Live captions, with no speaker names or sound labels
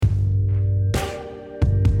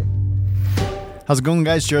How's it going,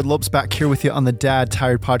 guys? Jared Lopes back here with you on the Dad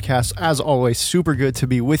Tired podcast. As always, super good to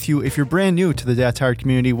be with you. If you're brand new to the Dad Tired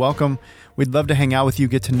community, welcome. We'd love to hang out with you,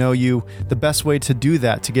 get to know you. The best way to do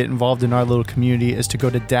that, to get involved in our little community, is to go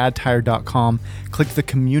to dadtired.com, click the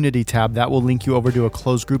community tab. That will link you over to a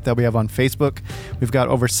closed group that we have on Facebook. We've got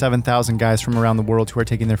over 7,000 guys from around the world who are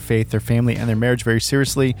taking their faith, their family, and their marriage very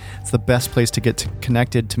seriously. It's the best place to get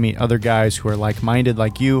connected, to meet other guys who are like-minded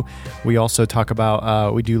like you. We also talk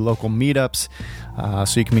about, we do local meetups.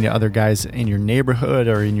 So you can meet other guys in your neighborhood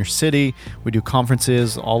or in your city. We do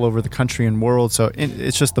conferences all over the country and world. So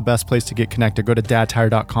it's just the best place to get connected. Go to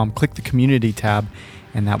dadtired.com, click the community tab,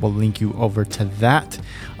 and that will link you over to that.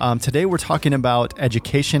 Today we're talking about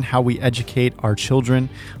education, how we educate our children.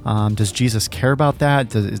 Does Jesus care about that?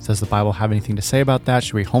 Does the Bible have anything to say about that?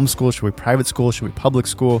 Should we homeschool? Should we private school? Should we public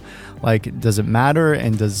school? Does it matter?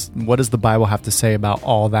 And what does the Bible have to say about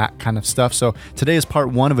all that kind of stuff? So today is part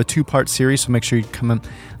one of a two-part series. So make sure you come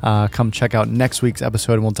check out next week's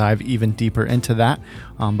episode, and we'll dive even deeper into that.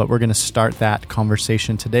 But we're going to start that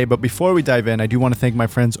conversation today. But before we dive in, I do want to thank my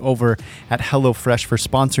friends over at HelloFresh for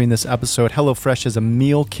sponsoring this episode. HelloFresh is a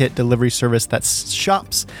meal kit delivery service that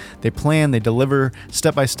shops. They plan, they deliver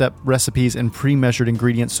step-by-step recipes and pre-measured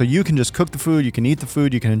ingredients, so you can just cook the food, you can eat the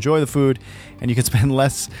food, you can enjoy the food, and you can spend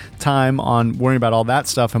less time on worrying about all that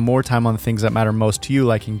stuff and more time on the things that matter most to you,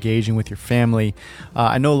 like engaging with your family.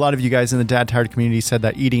 I know a lot of you guys in the Dad Tired community said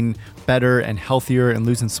that eating better and healthier and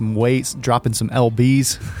losing some weight, dropping some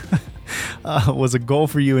lbs was a goal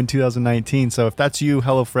for you in 2019. So if that's you,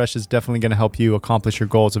 HelloFresh is definitely going to help you accomplish your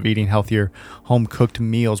goals of eating healthier, home-cooked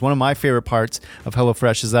meals. One of my favorite parts of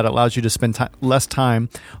HelloFresh is that it allows you to spend less time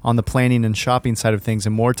on the planning and shopping side of things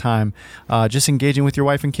and more time just engaging with your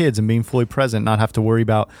wife and kids and being fully present, not have to worry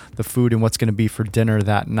about the food and what's going to be for dinner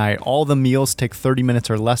that night. All the meals take 30 minutes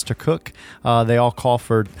or less to cook. They all call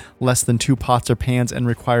for less than 2 pots or pans and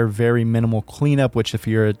require very minimal cleanup, which if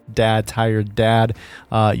you're a tired dad,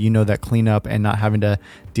 you know that cleanup and not having to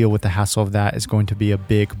deal with the hassle of that is going to be a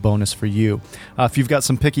big bonus for you. If you've got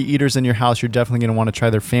some picky eaters in your house, you're definitely going to want to try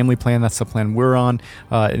their family plan. That's the plan we're on.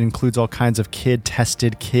 It includes all kinds of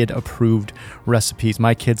kid-tested, kid-approved recipes.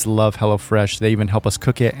 My kids love HelloFresh. They even help us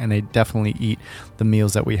cook it, and they definitely eat the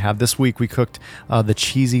meals that we have. This week, we cooked the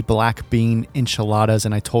cheesy black bean enchiladas,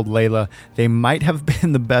 and I told Layla they might have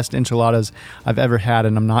been the best enchiladas I've ever had,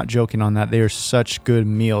 and I'm not joking on that. They are such good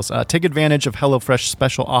meals. Take advantage of HelloFresh's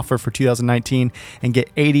special offer for 2019 and get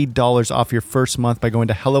 $80 off your first month by going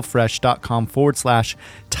to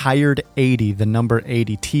HelloFresh.com/tired80, the number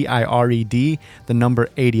 80, TIRED, the number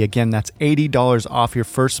 80. Again, that's $80 off your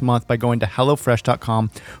first month by going to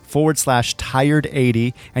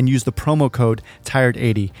HelloFresh.com/tired80 and use the promo code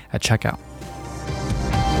tired80 at checkout.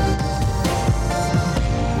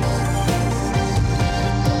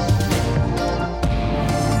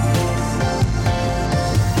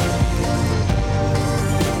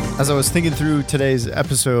 As I was thinking through today's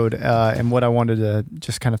episode and what I wanted to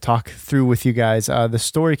just kind of talk through with you guys, the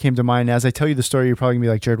story came to mind. As I tell you the story, you're probably going to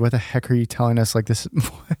be like, Jared, what the heck are you telling us? Like this,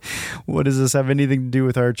 what does this have anything to do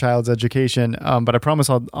with our child's education? But I promise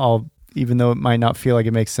I'll, even though it might not feel like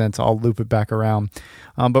it makes sense, I'll loop it back around.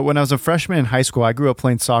 But when I was a freshman in high school, I grew up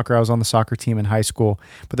playing soccer. I was on the soccer team in high school.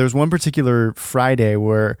 But there was one particular Friday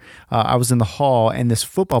where I was in the hall, and this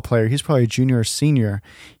football player, he's probably a junior or senior,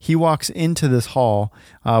 he walks into this hall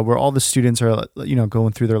where all the students are,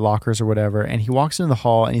 going through their lockers or whatever. And he walks into the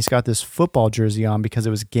hall, and he's got this football jersey on because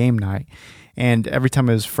it was game night. And every time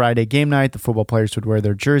it was Friday game night, the football players would wear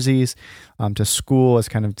their jerseys to school as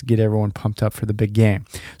kind of to get everyone pumped up for the big game.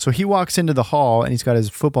 So he walks into the hall and he's got his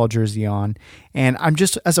football jersey on. And I'm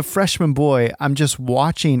just, as a freshman boy, I'm just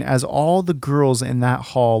watching as all the girls in that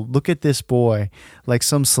hall look at this boy like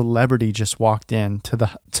some celebrity just walked in to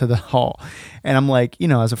the hall. And I'm like,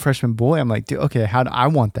 as a freshman boy, I'm like, dude, okay, how do I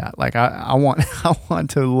want that? Like I want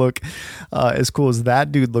to look as cool as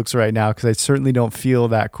that dude looks right now, because I certainly don't feel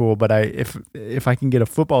that cool. But if I can get a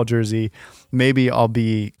football jersey, maybe I'll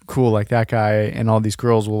be cool like that guy, and all these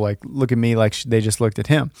girls will like look at me like they just looked at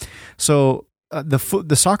him. So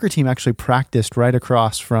the soccer team actually practiced right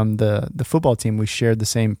across from the football team. We shared the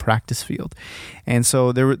same practice field, and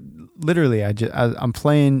so there were literally I'm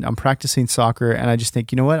practicing soccer, and I just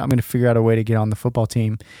think, you know what, I'm going to figure out a way to get on the football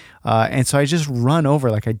team, and so I just run over,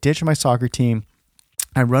 like I ditch my soccer team.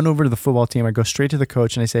 I run over to the football team. I go straight to the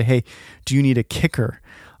coach and I say, hey, do you need a kicker?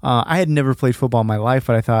 I had never played football in my life,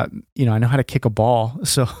 but I thought, I know how to kick a ball.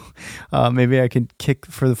 So maybe I could kick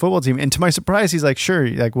for the football team. And to my surprise, he's like, sure,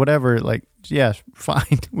 like whatever, like, yeah,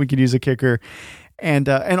 fine. We could use a kicker. And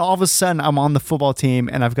all of a sudden I'm on the football team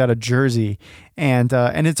and I've got a jersey, and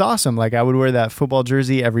it's awesome. Like I would wear that football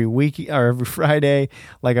jersey every week or every Friday,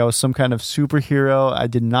 like I was some kind of superhero. I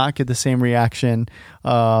did not get the same reaction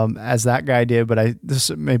as that guy did, but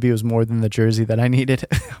maybe it was more than the jersey that I needed,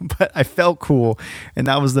 but I felt cool, and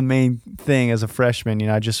that was the main thing as a freshman.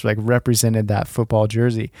 I just like represented that football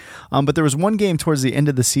jersey. But there was one game towards the end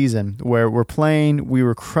of the season where we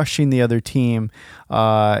were crushing the other team,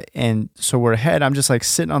 and so we're ahead. I'm just like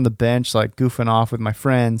sitting on the bench, like goofing off with my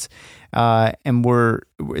friends. And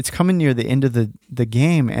it's coming near the end of the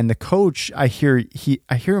game, and the coach, I hear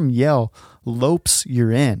him yell, "Lopes,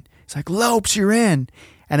 you're in." It's like, "Lopes, you're in."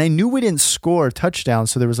 And I knew we didn't score a touchdown,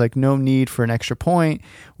 so there was like no need for an extra point.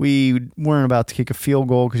 We weren't about to kick a field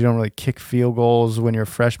goal because you don't really kick field goals when you're a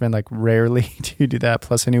freshman. Like rarely do you do that.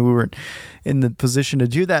 Plus I knew we weren't in the position to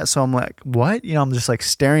do that. So I'm like, what? I'm just like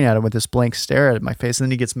staring at him with this blank stare at my face. And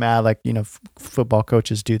then he gets mad like, football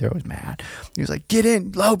coaches do. They're always mad. He was like, "Get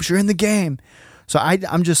in, Lopes, you're in the game." So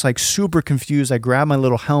I'm just like super confused. I grab my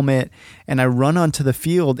little helmet and I run onto the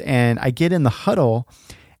field, and I get in the huddle.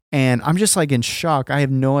 And I'm just like in shock. I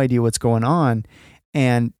have no idea what's going on.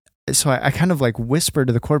 And so I kind of like whisper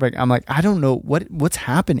to the quarterback. I'm like, "I don't know what's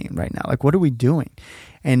happening right now. Like, what are we doing?"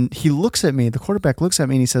 And he looks at me, the quarterback looks at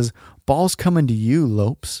me, and he says, "Ball's coming to you,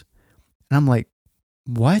 Lopes." And I'm like,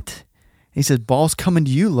 "What?" And he says, "Ball's coming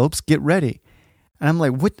to you, Lopes. Get ready." And I'm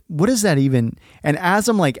like, what is that even? And as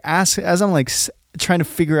I'm like trying to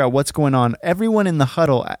figure out what's going on, everyone in the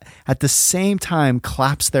huddle at the same time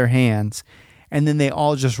claps their hands. And then they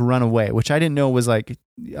all just run away, which I didn't know was like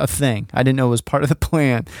a thing. I didn't know it was part of the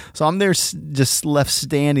plan. So I'm there just left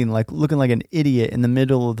standing, like looking like an idiot in the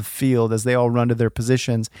middle of the field as they all run to their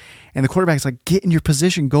positions. And the quarterback's like, "Get in your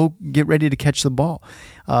position. Go get ready to catch the ball."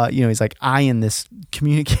 He's like eyeing this,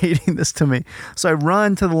 communicating this to me. So I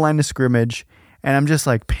run to the line of scrimmage, and I'm just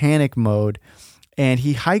like panic mode. And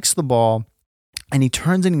he hikes the ball. And he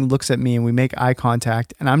turns and he looks at me, and we make eye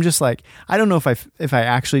contact. And I'm just like, I don't know if I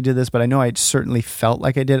actually did this, but I know I certainly felt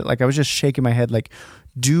like I did it. Like I was just shaking my head, like,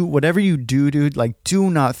 "Do whatever you do, dude. Like, do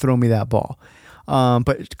not throw me that ball."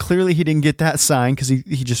 But clearly he didn't get that sign, because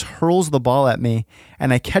he just hurls the ball at me,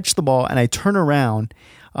 and I catch the ball and I turn around,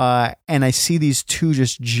 and I see these two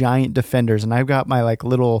just giant defenders, and I've got my like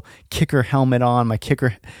little kicker helmet on, my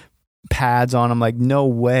kicker pads on. I'm like, no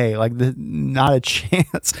way, like not a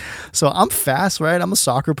chance. So I'm fast, right? I'm a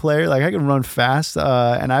soccer player. Like I can run fast,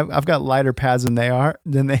 and I've got lighter pads than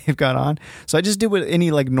they've got on. So I just did what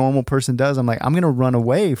any like normal person does. I'm like, I'm going to run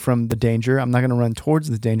away from the danger. I'm not going to run towards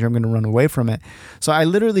the danger. I'm going to run away from it. So I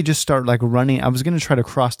literally just start like running. I was going to try to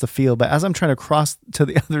cross the field, but as I'm trying to cross to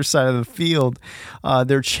the other side of the field,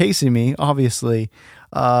 they're chasing me, obviously.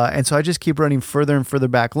 And so I just keep running further and further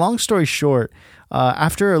back. Long story short,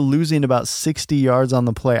 after losing about 60 yards on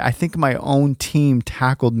the play, I think my own team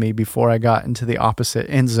tackled me before I got into the opposite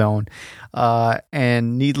end zone.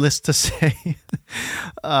 And needless to say,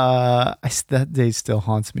 that day still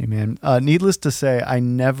haunts me, man. Needless to say, I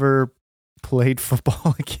never played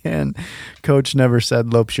football again. Coach never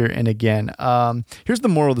said, "Lopes, you're in again." Here's the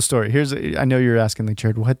moral of the story. I know you're asking, like,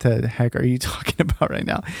 "Jared, what the heck are you talking about right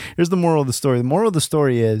now?" Here's the moral of the story. The moral of the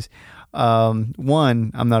story is,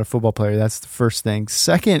 one, I'm not a football player. That's the first thing.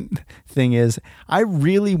 Second thing is, I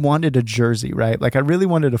really wanted a jersey, right? Like I really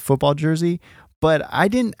wanted a football jersey, but I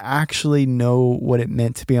didn't actually know what it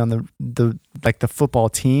meant to be on the football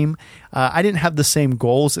team. I didn't have the same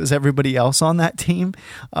goals as everybody else on that team.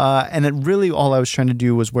 And it really all I was trying to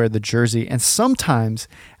do was wear the jersey. And sometimes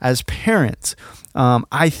as parents,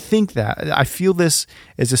 I feel this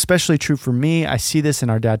is especially true for me. I see this in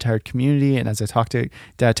our Dad Tired community, and as I talk to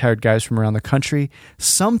Dad Tired guys from around the country,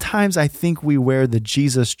 sometimes I think we wear the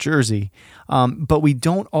Jesus jersey, but we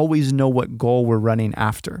don't always know what goal we're running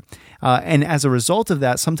after. And as a result of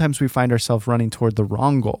that, sometimes we find ourselves running toward the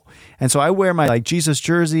wrong goal. And so I wear my like Jesus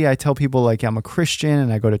jersey. I tell people like I'm a Christian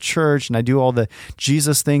and I go to church and I do all the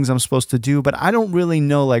Jesus things I'm supposed to do, but I don't really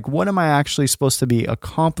know like what am I actually supposed to be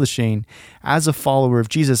accomplishing as a follower of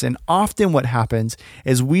Jesus. And often what happens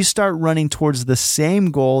is we start running towards the same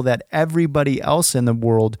goal that everybody else in the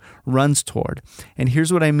world runs toward. And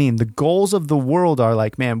here's what I mean. The goals of the world are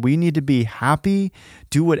like, man, we need to be happy,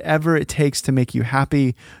 do whatever it takes to make you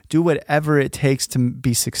happy, do whatever it takes to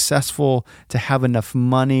be successful, to have enough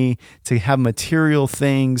money, to have material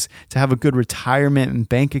things, to have a good retirement and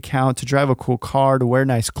bank account, to drive a cool car, to wear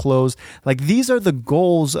nice clothes. Like these are the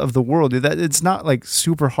goals of the world. It's not like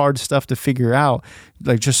super hard stuff to figure out.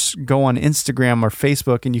 like just go on Instagram or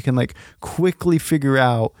Facebook and you can like quickly figure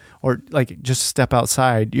out, or like just step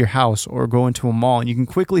outside your house or go into a mall and you can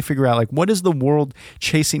quickly figure out like what is the world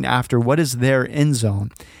chasing after? What is their end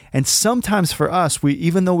zone? And sometimes for us,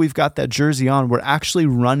 even though we've got that jersey on, we're actually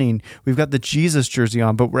running, we've got the Jesus jersey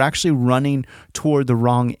on, but we're actually running toward the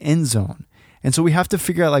wrong end zone. And so we have to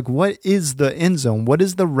figure out like, what is the end zone? What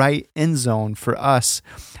is the right end zone for us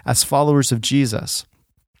as followers of Jesus?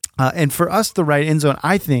 And for us, the right end zone,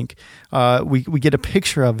 I think we get a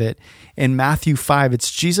picture of it in Matthew 5.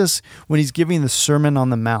 It's Jesus when he's giving the Sermon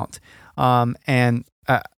on the Mount.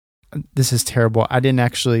 This is terrible. I didn't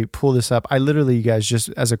actually pull this up. I literally, you guys, just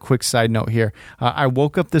as a quick side note here, I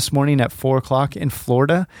woke up this morning at 4:00 in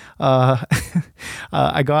Florida.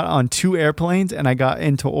 I got on 2 airplanes and I got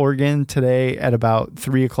into Oregon today at about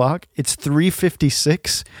 3:00. It's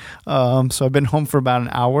 3:56. So I've been home for about an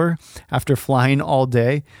hour after flying all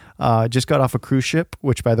day. Just got off a cruise ship,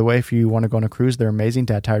 which by the way, if you want to go on a cruise, they're amazing.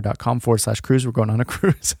 dadtired.com/cruise. We're going on a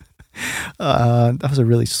cruise. That was a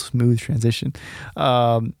really smooth transition.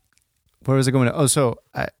 Where was I going to? Oh, so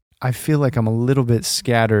I feel like I'm a little bit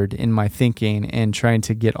scattered in my thinking and trying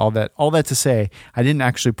to get all that to say, I didn't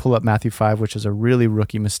actually pull up Matthew 5, which is a really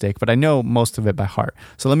rookie mistake, but I know most of it by heart.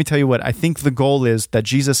 So let me tell you what I think the goal is that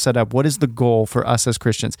Jesus set up. What is the goal for us as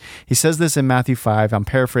Christians? He says this in Matthew 5. I'm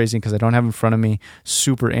paraphrasing because I don't have in front of me,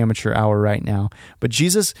 super amateur hour right now. But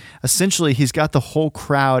Jesus, essentially, he's got the whole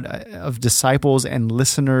crowd of disciples and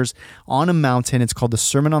listeners on a mountain. It's called the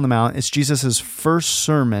Sermon on the Mount. It's Jesus's first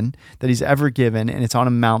sermon that he's ever given, and it's on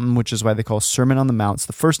a mountain, which is why they call it Sermon on the Mount. It's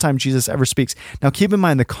the first time Jesus ever speaks. Now, keep in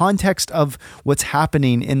mind, the context of what's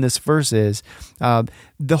happening in this verse is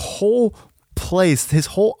the whole place, his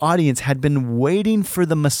whole audience had been waiting for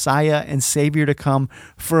the Messiah and Savior to come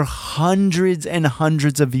for hundreds and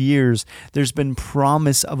hundreds of years. There's been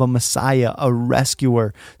promise of a Messiah, a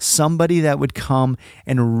rescuer, somebody that would come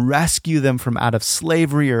and rescue them from out of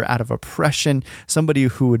slavery or out of oppression, somebody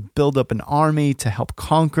who would build up an army to help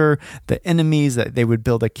conquer the enemies, that they would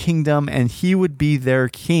build a kingdom, and he would be their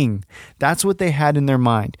king. That's what they had in their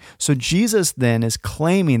mind. So Jesus then is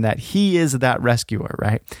claiming that he is that rescuer,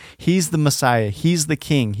 right? He's the Messiah. He's the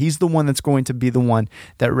king. He's the one that's going to be the one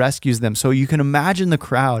that rescues them. So you can imagine the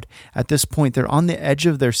crowd at this point. They're on the edge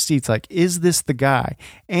of their seats. Like, is this the guy?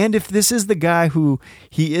 And if this is the guy who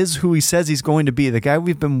he is, who he says he's going to be, the guy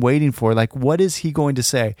we've been waiting for, like, what is he going to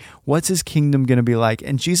say? What's his kingdom going to be like?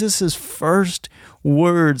 And Jesus's first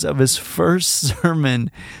words of his first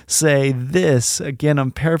sermon say this. Again,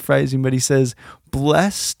 I'm paraphrasing, but he says,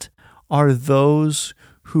 "Blessed are those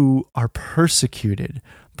who are persecuted.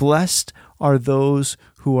 Blessed are those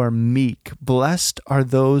who are meek. Blessed are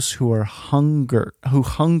those who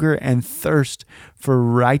hunger and thirst for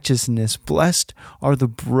righteousness. Blessed are the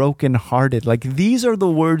brokenhearted." Like, these are the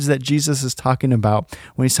words that Jesus is talking about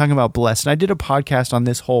when he's talking about blessed. And I did a podcast on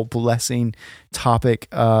this whole blessing topic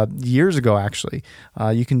years ago, actually.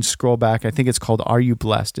 You can scroll back. I think it's called "Are You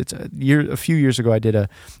Blessed?" It's a few years ago. I did a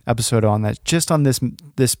episode on that, just on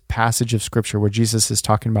this passage of scripture where Jesus is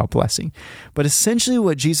talking about blessing. But essentially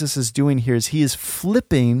what Jesus is doing here is he is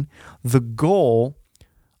flipping the goal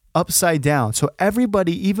upside down. So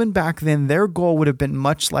everybody, even back then, their goal would have been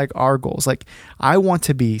much like our goals. Like, I want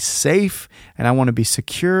to be safe and I want to be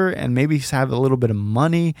secure and maybe have a little bit of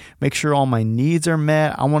money, make sure all my needs are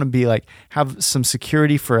met. I want to be like, have some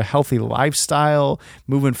security for a healthy lifestyle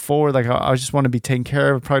moving forward. Like, I just want to be taken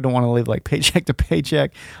care of. I probably don't want to live like paycheck to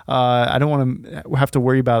paycheck. I don't want to have to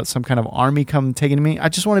worry about some kind of army come taking me. I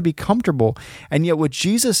just want to be comfortable. And yet what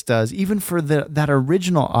Jesus does, even for that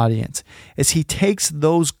original audience, is he takes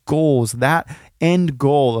those goals, that end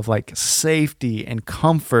goal of like safety and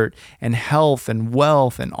comfort and health and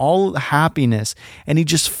wealth and all happiness, and he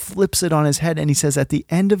just flips it on his head and he says, at the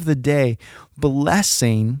end of the day,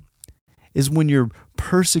 blessing is when you're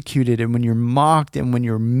persecuted and when you're mocked and when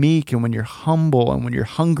you're meek and when you're humble and when you're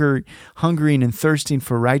hungering and thirsting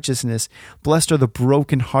for righteousness. Blessed are the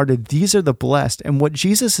brokenhearted. These are the blessed. And what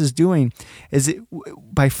Jesus is doing is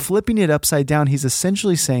by flipping it upside down, he's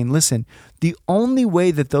essentially saying, listen, the only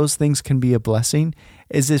way that those things can be a blessing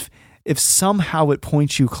is if somehow it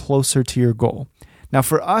points you closer to your goal. Now,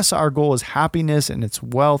 for us, our goal is happiness and it's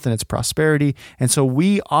wealth and it's prosperity. And so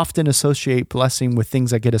we often associate blessing with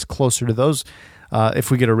things that get us closer to those. If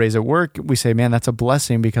we get a raise at work, we say, man, that's a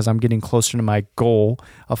blessing because I'm getting closer to my goal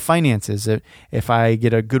of finances. If I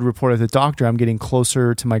get a good report at the doctor, I'm getting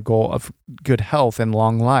closer to my goal of good health and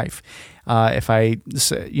long life. If I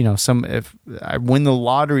win the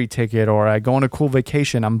lottery ticket or I go on a cool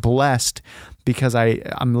vacation, I'm blessed because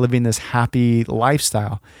I'm living this happy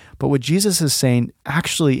lifestyle. But what Jesus is saying,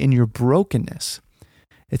 actually, in your brokenness,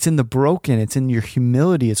 It's in the broken. It's in your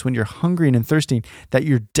humility. It's when you're hungry and thirsting that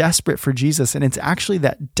you're desperate for Jesus. And it's actually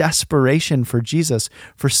that desperation for Jesus,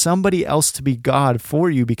 for somebody else to be God for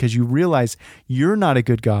you, because you realize you're not a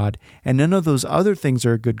good God and none of those other things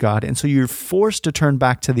are a good God. And so you're forced to turn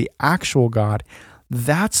back to the actual God.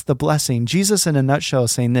 That's the blessing. Jesus, in a nutshell,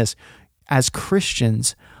 is saying this: as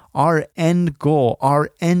Christians, our end goal, our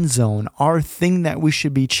end zone, our thing that we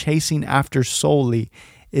should be chasing after solely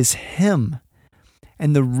is Him.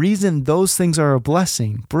 And the reason those things are a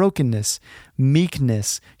blessing, brokenness,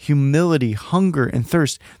 meekness, humility, hunger, and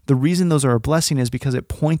thirst, the reason those are a blessing is because it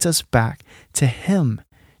points us back to Him.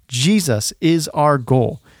 Jesus is our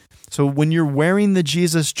goal. So when you're wearing the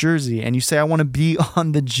Jesus jersey and you say, I want to be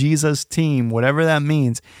on the Jesus team, whatever that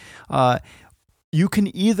means, you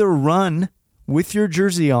can either run with your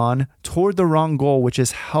jersey on toward the wrong goal, which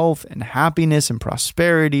is health and happiness and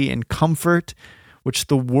prosperity and comfort, which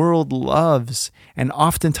the world loves. And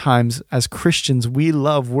oftentimes as Christians,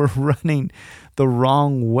 we're running the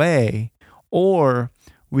wrong way. Or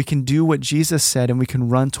we can do what Jesus said and we can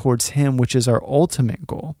run towards Him, which is our ultimate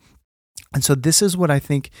goal. And so this is what I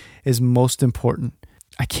think is most important.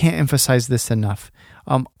 I can't emphasize this enough.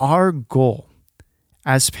 Our goal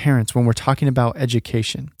as parents, when we're talking about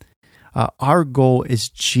education, our goal is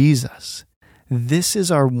Jesus. This is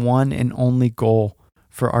our one and only goal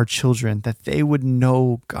for our children, that they would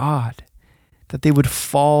know God, that they would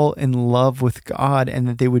fall in love with God, and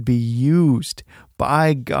that they would be used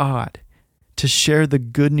by God to share the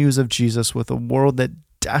good news of Jesus with a world that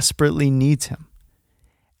desperately needs Him.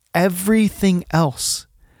 Everything else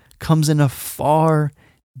comes in a far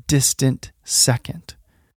distant second.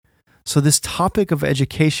 So this topic of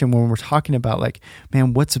education, when we're talking about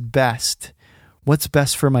what's best? What's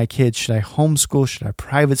best for my kids? Should I homeschool? Should I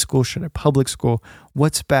private school? Should I public school?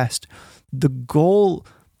 What's best? The goal,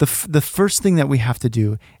 the first thing that we have to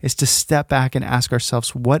do is to step back and ask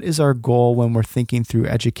ourselves, what is our goal when we're thinking through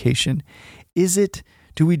education?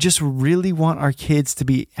 Do we just really want our kids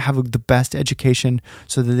to have the best education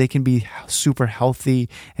so that they can be super healthy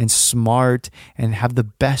and smart and have the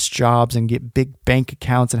best jobs and get big bank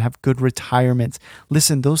accounts and have good retirements?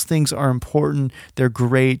 Listen, those things are important. They're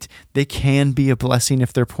great. They can be a blessing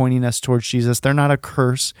if they're pointing us towards Jesus. They're not a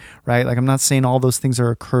curse, right? I'm not saying all those things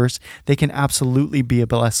are a curse. They can absolutely be a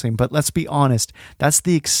blessing. But let's be honest, that's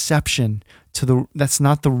the exception that's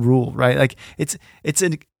not the rule, right?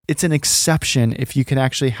 It's an exception if you can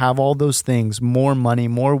actually have all those things, more money,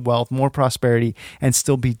 more wealth, more prosperity, and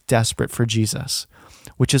still be desperate for Jesus,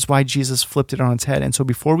 which is why Jesus flipped it on its head. And so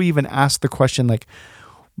before we even ask the question,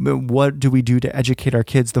 what do we do to educate our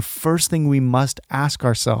kids? The first thing we must ask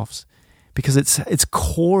ourselves, because it's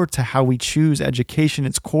core to how we choose education,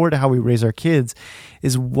 it's core to how we raise our kids,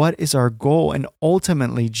 is what is our goal? And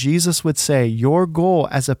ultimately, Jesus would say, your goal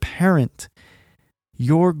as a parent,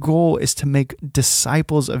 your goal is to make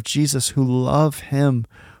disciples of Jesus who love Him,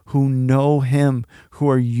 who know Him, who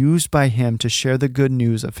are used by Him to share the good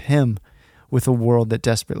news of Him with a world that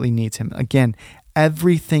desperately needs Him. Again,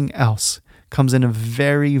 everything else comes in a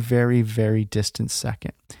very, very, very distant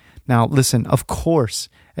second. Now, listen, of course,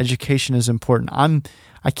 education is important.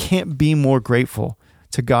 I can't be more grateful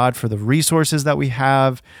to God for the resources that we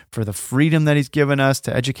have, for the freedom that He's given us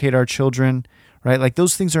to educate our children, right?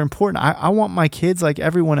 Those things are important. I want my kids, like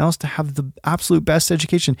everyone else, to have the absolute best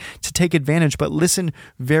education, to take advantage. But listen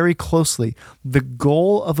very closely. The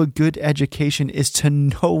goal of a good education is to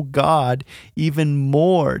know God even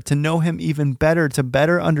more, to know Him even better, to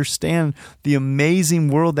better understand the amazing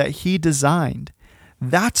world that He designed.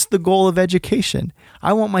 That's the goal of education.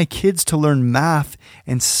 I want my kids to learn math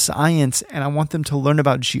and science, and I want them to learn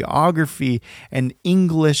about geography and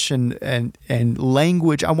English and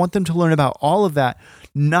language. I want them to learn about all of that,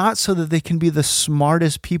 not so that they can be the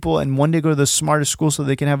smartest people and one day go to the smartest school so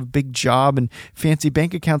they can have a big job and fancy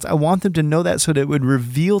bank accounts. I want them to know that so that it would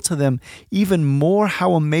reveal to them even more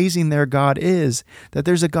how amazing their God is, that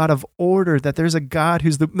there's a God of order, that there's a God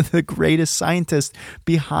who's the greatest scientist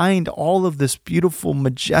behind all of this beautiful,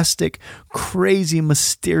 majestic, crazy,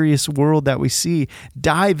 mysterious world that we see.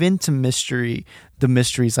 Dive into the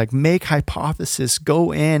mysteries, make hypothesis,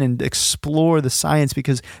 go in and explore the science,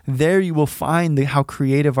 because there you will find how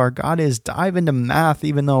creative our God is. Dive into math,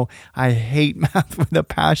 even though I hate math with a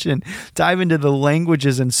passion. Dive into the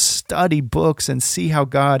languages and study books and see how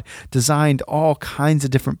God designed all kinds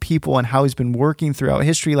of different people and how He's been working throughout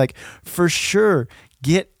history. For sure,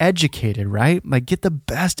 get educated, right? Get the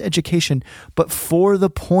best education, but for the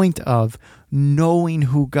point of knowing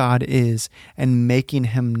who God is and making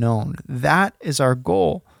Him known. That is our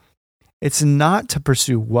goal. It's not to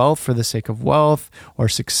pursue wealth for the sake of wealth or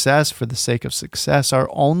success for the sake of success. Our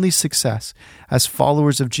only success as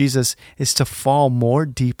followers of Jesus is to fall more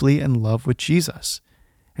deeply in love with Jesus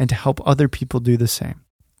and to help other people do the same.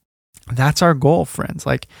 That's our goal, friends.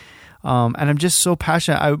 And I'm just so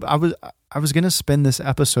passionate. I was going to spend this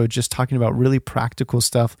episode just talking about really practical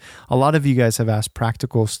stuff. A lot of you guys have asked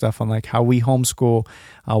practical stuff on like how we homeschool,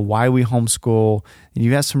 why we homeschool. And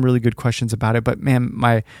you asked some really good questions about it. But man,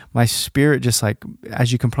 my spirit just like,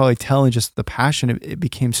 as you can probably tell, and just the passion, it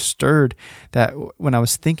became stirred that when I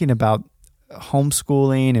was thinking about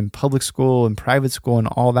homeschooling and public school and private school and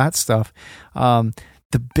all that stuff,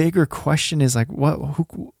 the bigger question is like,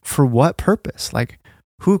 for what purpose? Like,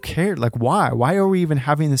 who cared? Like, why? Why are we even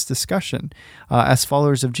having this discussion as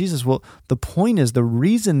followers of Jesus? Well, the point is, the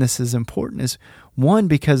reason this is important is, one,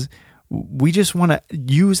 because we just want to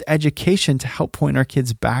use education to help point our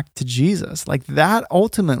kids back to Jesus. Like, that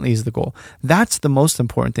ultimately is the goal. That's the most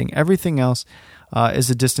important thing. Everything else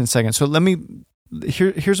is a distant second. So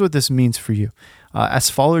here's what this means for you.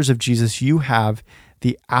 As followers of Jesus, you have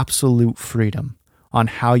the absolute freedom on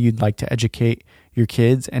how you'd like to educate your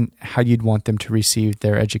kids and how you'd want them to receive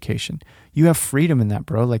their education. You have freedom in that,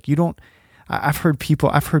 bro. Like, I've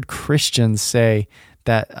heard Christians say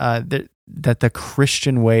that that the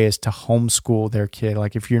Christian way is to homeschool their kid.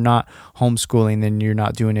 Like, if you're not homeschooling, then you're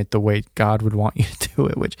not doing it the way God would want you to do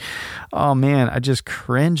it, which, oh man, I just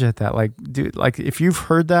cringe at that. Like, dude, like if you've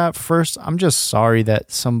heard that first, I'm just sorry that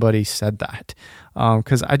somebody said that.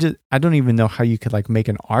 Cause I don't even know how you could like make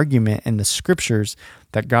an argument in the scriptures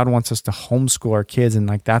that God wants us to homeschool our kids. And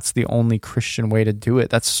like, that's the only Christian way to do it.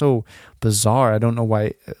 That's so bizarre. I don't know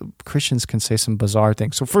why Christians can say some bizarre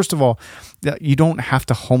things. So first of all, you don't have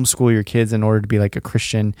to homeschool your kids in order to be like a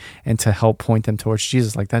Christian and to help point them towards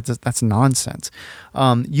Jesus. Like that's nonsense.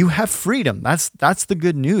 You have freedom. That's the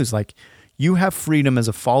good news. Like, you have freedom as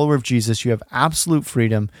a follower of Jesus. You have absolute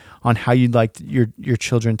freedom on how you'd like your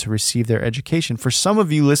children to receive their education. For some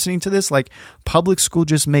of you listening to this, like, public school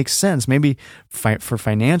just makes sense. Maybe for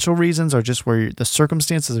financial reasons, or just where the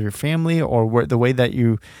circumstances of your family, or the way that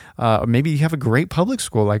you, maybe you have a great public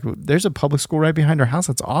school. Like, there's a public school right behind our house.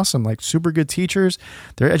 That's awesome. Like, super good teachers.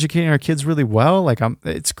 They're educating our kids really well. Like,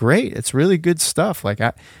 it's great. It's really good stuff. Like,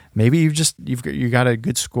 maybe you got a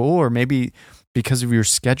good school, or maybe because of your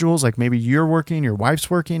schedules, like maybe you're working, your wife's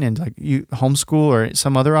working, and like you homeschool or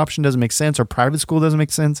some other option doesn't make sense, or private school doesn't make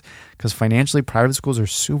sense because financially private schools are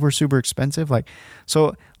super, super expensive. Like,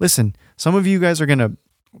 so listen, some of you guys are going to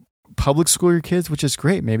public school your kids, which is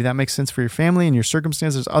great. Maybe that makes sense for your family and your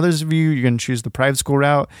circumstances. Others of you're going to choose the private school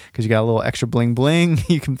route because you got a little extra bling bling.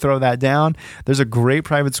 You can throw that down. There's a great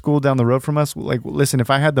private school down the road from us. Like, listen, if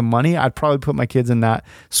I had the money, I'd probably put my kids in that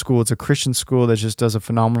school. It's a Christian school that just does a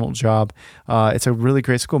phenomenal job. It's a really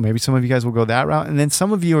great school. Maybe some of you guys will go that route. And then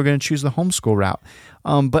some of you are going to choose the homeschool route.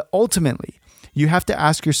 But ultimately, you have to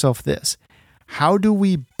ask yourself this: how do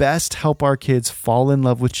we best help our kids fall in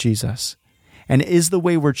love with Jesus? And is the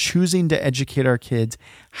way we're choosing to educate our kids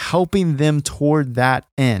helping them toward that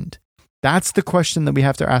end? That's the question that we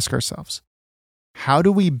have to ask ourselves. How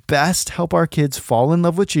do we best help our kids fall in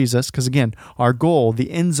love with Jesus? Because again, our goal,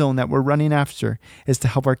 the end zone that we're running after, is to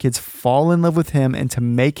help our kids fall in love with him and to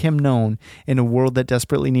make him known in a world that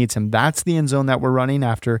desperately needs him. That's the end zone that we're running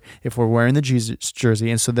after if we're wearing the Jesus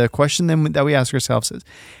jersey. And so the question then that we ask ourselves is,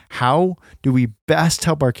 how do we best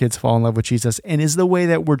help our kids fall in love with Jesus? And is the way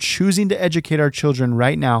that we're choosing to educate our children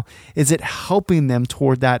right now, is it helping them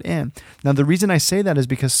toward that end? Now, the reason I say that is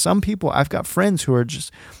because some people, I've got friends who are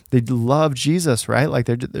just, they love Jesus, right? Like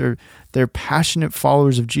they're passionate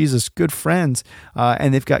followers of Jesus, good friends,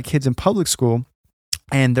 and they've got kids in public school.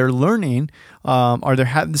 And they're learning, or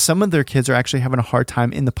some of their kids are actually having a hard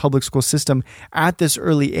time in the public school system at this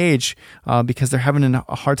early age because they're having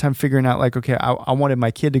a hard time figuring out, like, okay, I wanted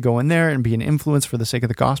my kid to go in there and be an influence for the sake of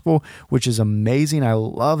the gospel, which is amazing. I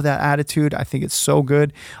love that attitude. I think it's so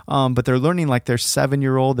good. But they're learning, like, their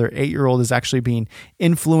 7-year-old, their 8-year-old is actually being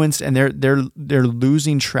influenced, and they're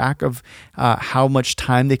losing track of how much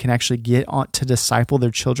time they can actually get on to disciple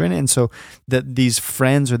their children. And so these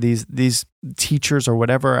friends or these teachers or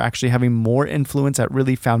whatever are actually having more influence at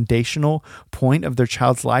really foundational point of their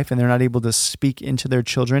child's life, and they're not able to speak into their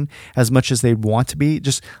children as much as they want to be,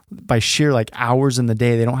 just by sheer like hours in the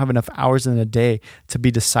day. They don't have enough hours in the day to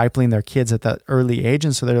be discipling their kids at that early age.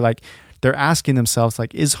 And so they're like they're asking themselves,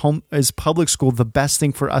 like, is public school the best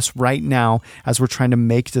thing for us right now as we're trying to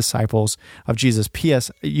make disciples of Jesus?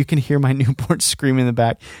 P.S. You can hear my newborn screaming in the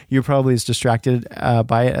back. You're probably as distracted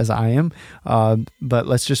by it as I am, but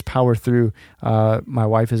let's just power through. My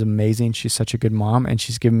wife is amazing. She's such a good mom, and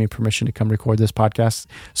she's given me permission to come record this podcast.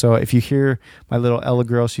 So if you hear my little Ella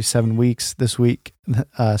girl, she's 7 weeks this week,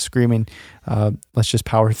 screaming, let's just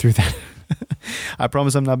power through that. I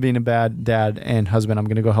promise I'm not being a bad dad and husband. I'm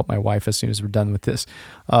going to go help my wife as soon as we're done with this.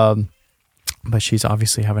 But she's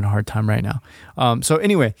obviously having a hard time right now. So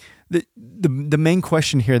anyway, the main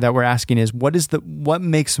question here that we're asking is, what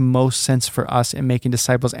makes most sense for us in making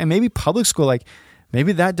disciples? And maybe public school, like,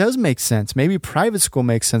 maybe that does make sense. Maybe private school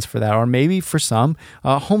makes sense for that. Or maybe for some,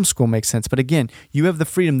 homeschool makes sense. But again, you have the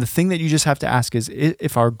freedom. The thing that you just have to ask is,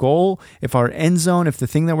 if our goal, if our end zone, if the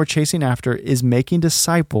thing that we're chasing after is making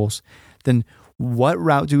disciples, then what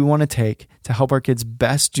route do we want to take to help our kids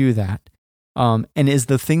best do that? And is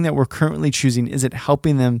the thing that we're currently choosing, is it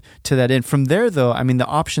helping them to that end? From there, though, I mean, the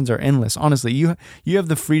options are endless. Honestly, you have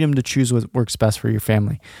the freedom to choose what works best for your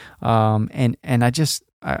family. And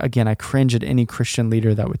I cringe at any Christian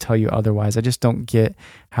leader that would tell you otherwise. I just don't get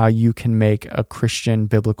how you can make a Christian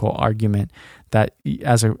biblical argument that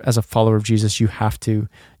as a follower of Jesus, you have to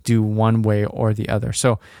do one way or the other.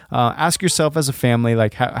 So ask yourself as a family,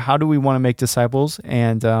 like, how do we want to make disciples?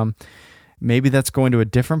 And maybe that's going to a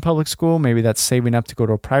different public school. Maybe that's saving up to go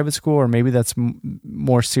to a private school, or maybe that's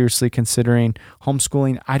more seriously considering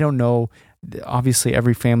homeschooling. I don't know. Obviously,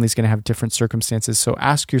 every family is going to have different circumstances. So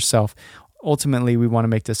ask yourself, ultimately, we want to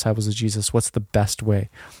make disciples of Jesus. What's the best way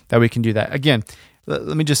that we can do that? Again,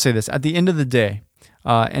 let me just say this. At the end of the day,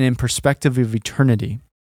 and in perspective of eternity,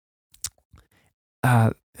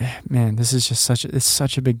 man, this is just it's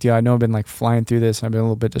such a big deal. I know I've been like flying through this and I've been a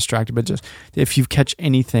little bit distracted, but just if you catch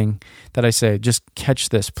anything that I say, just catch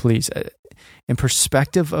this, please. In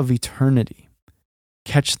perspective of eternity,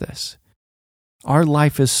 catch this. Our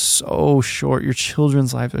life is so short. Your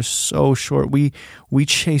children's life is so short. We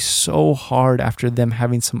chase so hard after them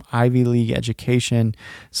having some Ivy League education,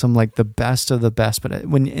 some like the best of the best. But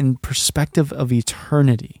when in perspective of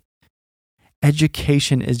eternity,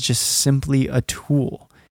 education is just simply a tool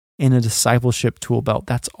in a discipleship tool belt.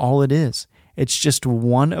 That's all it is. It's just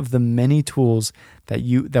one of the many tools that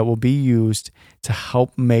will be used to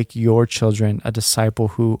help make your children a disciple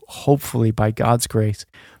who, hopefully by God's grace,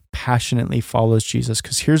 passionately follows Jesus.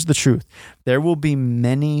 Because here's the truth. There will be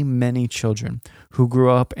many, many children who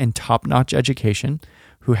grew up in top-notch education,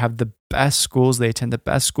 who have the best schools, they attend the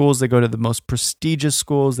best schools, they go to the most prestigious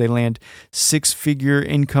schools, they land six-figure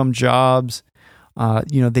income jobs.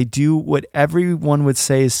 They do what everyone would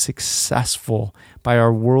say is successful by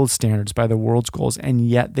our world standards, by the world's goals, and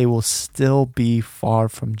yet they will still be far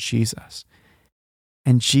from Jesus.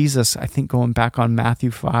 And Jesus, I think going back on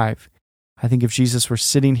Matthew 5, I think if Jesus were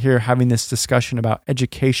sitting here having this discussion about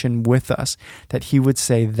education with us, that he would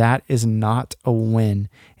say that is not a win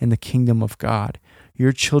in the kingdom of God.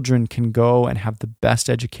 Your children can go and have the best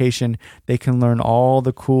education. They can learn all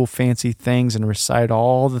the cool, fancy things and recite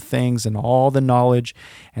all the things and all the knowledge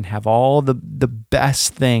and have all the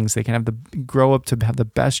best things. They can grow up to have the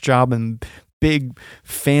best job and big,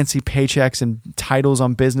 fancy paychecks and titles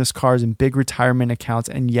on business cards and big retirement accounts.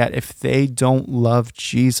 And yet, if they don't love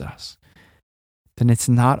Jesus, then it's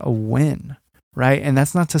not a win. Right? And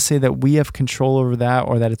that's not to say that we have control over that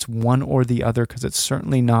or that it's one or the other, because it's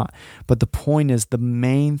certainly not. But the point is, the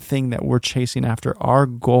main thing that we're chasing after, our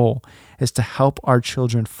goal, is to help our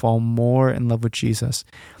children fall more in love with Jesus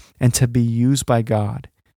and to be used by God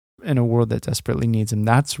in a world that desperately needs him.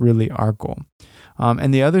 That's really our goal.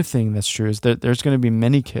 And the other thing that's true is that there's going to be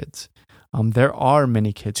many kids. There are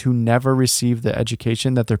many kids who never received the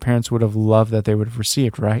education that their parents would have loved that they would have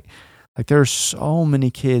received, right? Like, there are so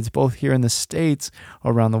many kids, both here in the States,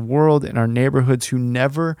 around the world, in our neighborhoods, who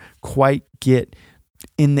never quite get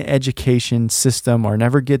in the education system or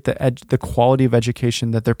never get the quality of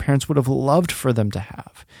education that their parents would have loved for them to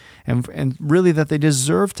have, and really that they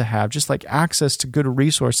deserve to have, just like access to good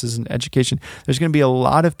resources and education. There's going to be a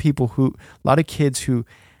lot of kids who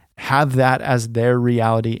have that as their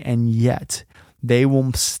reality, and yet they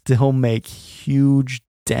will still make huge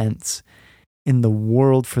dents in the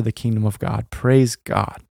world for the kingdom of God. Praise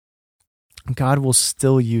God. God will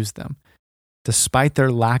still use them. Despite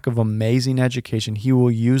their lack of amazing education, he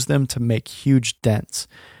will use them to make huge dents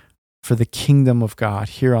for the kingdom of God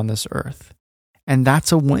here on this earth. And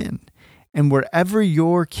that's a win. And wherever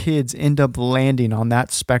your kids end up landing on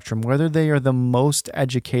that spectrum, whether they are the most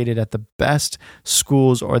educated at the best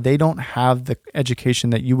schools or they don't have the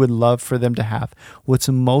education that you would love for them to have, what's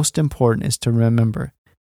most important is to remember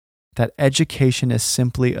that education is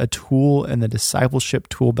simply a tool in the discipleship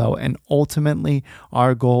tool belt, and ultimately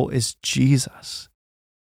our goal is Jesus.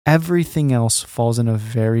 Everything else falls in a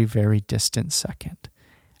very, very distant second.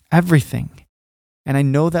 Everything. And I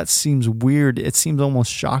know that seems weird. It seems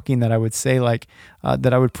almost shocking that I would say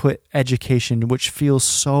that I would put education, which feels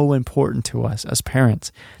so important to us as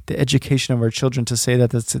parents, the education of our children, to say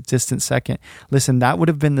that that's a distant second. Listen, that would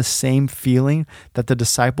have been the same feeling that the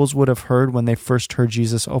disciples would have heard when they first heard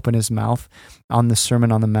Jesus open his mouth on the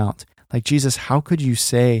Sermon on the Mount. Like, Jesus, how could you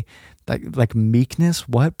say like meekness?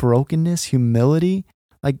 What? Brokenness? Humility?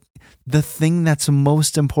 Like, the thing that's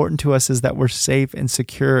most important to us is that we're safe and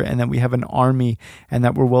secure, and that we have an army, and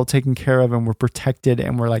that we're well taken care of, and we're protected,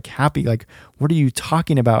 and we're like happy. Like, what are you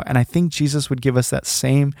talking about? And I think Jesus would give us that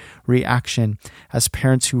same reaction as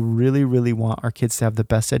parents who really, really want our kids to have the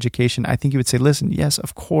best education. I think he would say, listen, yes,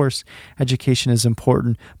 of course, education is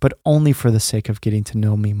important, but only for the sake of getting to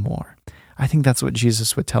know me more. I think that's what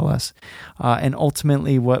Jesus would tell us. And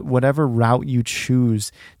ultimately, whatever route you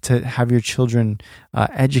choose to have your children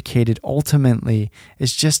educated, ultimately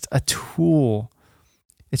is just a tool.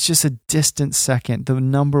 It's just a distant second. The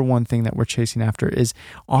number one thing that we're chasing after is,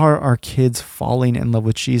 are our kids falling in love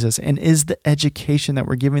with Jesus? And is the education that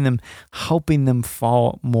we're giving them helping them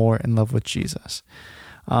fall more in love with Jesus?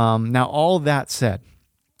 Now, all that said,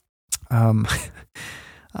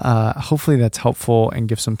 hopefully that's helpful and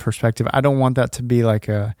gives some perspective. I don't want that to be like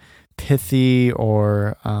a pithy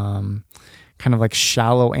or kind of like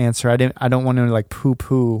shallow answer. I don't want to like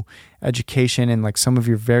poo-poo education and like some of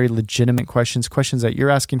your very legitimate questions that you're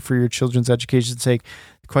asking for your children's education's sake,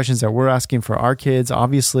 questions that we're asking for our kids.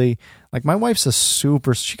 Obviously, like, my wife's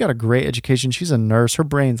she got a great education. She's a nurse. Her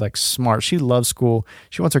brain's like smart. She loves school.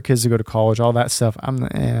 She wants her kids to go to college, all that stuff.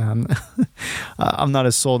 I'm not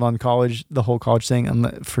as sold on college, the whole college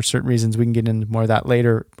thing, for certain reasons. We can get into more of that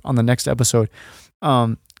later on the next episode.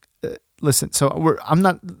 Listen, so what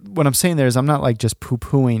I'm saying there is I'm not like just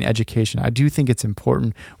poo-pooing education. I do think it's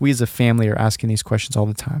important. We as a family are asking these questions all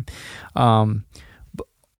the time.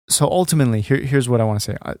 So ultimately, here's what I want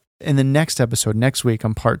to say. In the next episode, next week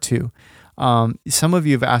on part 2, some of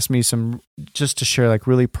you have asked me just to share, like,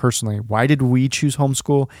 really personally, why did we choose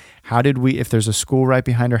homeschool? How did we, if there's a school right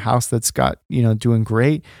behind our house that's got, doing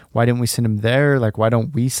great, why didn't we send them there? Like, why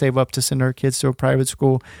don't we save up to send our kids to a private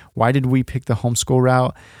school? Why did we pick the homeschool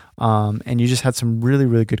route? And you just had some really,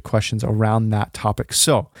 really good questions around that topic.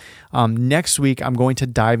 So next week, I'm going to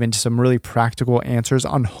dive into some really practical answers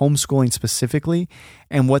on homeschooling specifically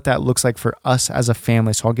and what that looks like for us as a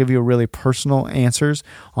family. So I'll give you a really personal answers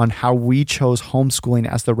on how we chose homeschooling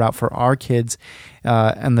as the route for our kids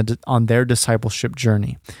and on their discipleship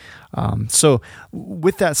journey. So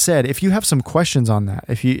with that said, if you have some questions on that,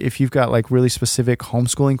 if you've got like really specific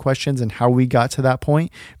homeschooling questions and how we got to that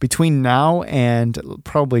point between now and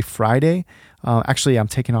probably Friday, actually I'm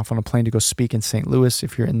taking off on a plane to go speak in St. Louis.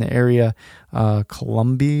 If you're in the area,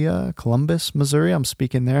 Columbus, Missouri, I'm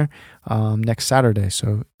speaking there, next Saturday.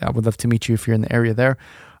 So I would love to meet you if you're in the area there.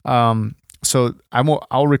 So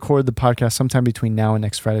I'll record the podcast sometime between now and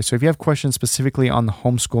next Friday. So if you have questions specifically on the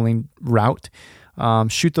homeschooling route,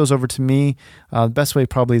 shoot those over to me. The best way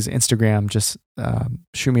probably is Instagram. Just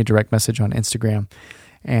shoot me a direct message on Instagram,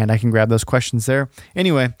 and I can grab those questions there.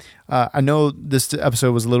 Anyway, I know this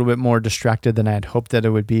episode was a little bit more distracted than I had hoped that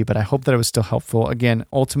it would be, but I hope that it was still helpful. Again,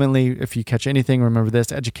 ultimately, if you catch anything, remember this: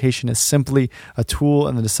 education is simply a tool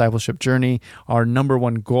in the discipleship journey. Our number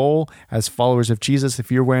one goal as followers of Jesus,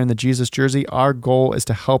 if you're wearing the Jesus jersey, our goal is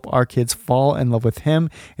to help our kids fall in love with Him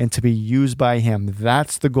and to be used by Him.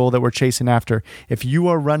 That's the goal that we're chasing after. If you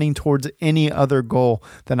are running towards any other goal,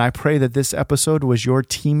 then I pray that this episode was your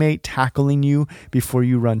teammate tackling you before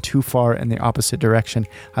you run too far in the opposite direction.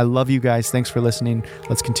 I love you guys. Thanks for listening.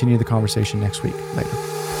 Let's continue the conversation next week.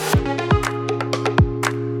 Later.